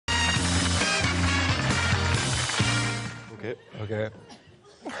Okay. Okay.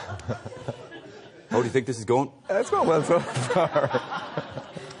 How do you think this is going? It's going well so far.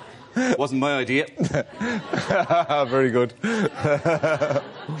 Wasn't my idea. Very good.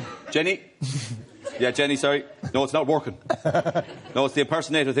 Jenny? Yeah, Jenny, sorry. No, it's not working. No, it's the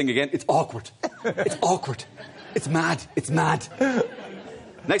impersonator thing again. It's awkward. It's awkward. It's mad. It's mad.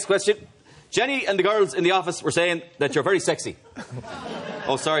 Next question. Jenny and the girls in the office were saying that you're very sexy.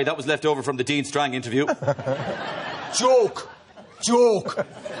 Oh, sorry, that was left over from the Dean Strang interview. Joke. Joke.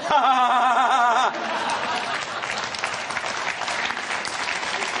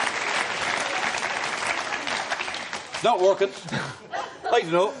 It's not working. I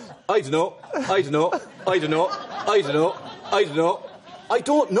don't know. I don't know. I don't know. I don't know. I don't know. I don't know. I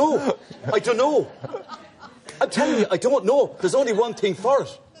don't know. I don't know. I'm telling you, I don't know. There's only one thing for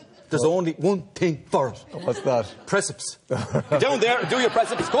it. There's only one thing for it. What's that? Press-ups. Get down there and do your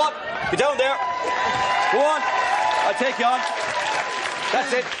press-ups. Go on. Get down there. Go on. I'll take you on.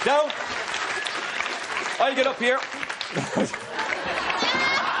 That's it. Down. I'll get up here.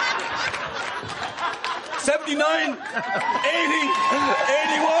 79, 80, 81,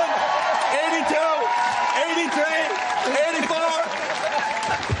 82, 83, 84.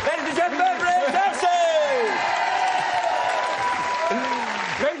 Ladies and gentlemen, Ray Darcy!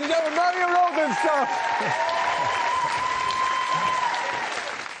 Ladies and gentlemen, Mario Rosenstock!